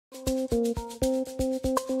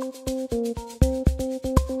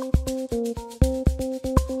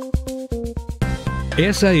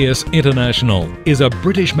SAS International is a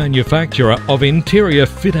British manufacturer of interior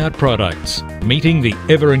fit-out products, meeting the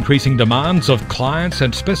ever-increasing demands of clients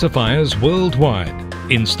and specifiers worldwide.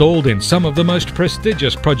 Installed in some of the most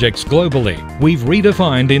prestigious projects globally, we've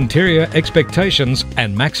redefined interior expectations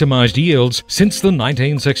and maximised yields since the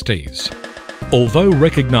 1960s. Although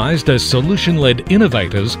recognised as solution-led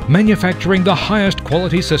innovators manufacturing the highest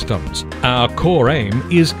quality systems, our core aim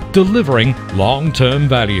is delivering long-term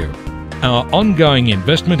value. Our ongoing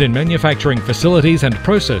investment in manufacturing facilities and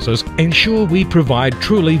processes ensure we provide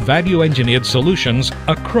truly value-engineered solutions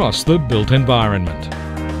across the built environment.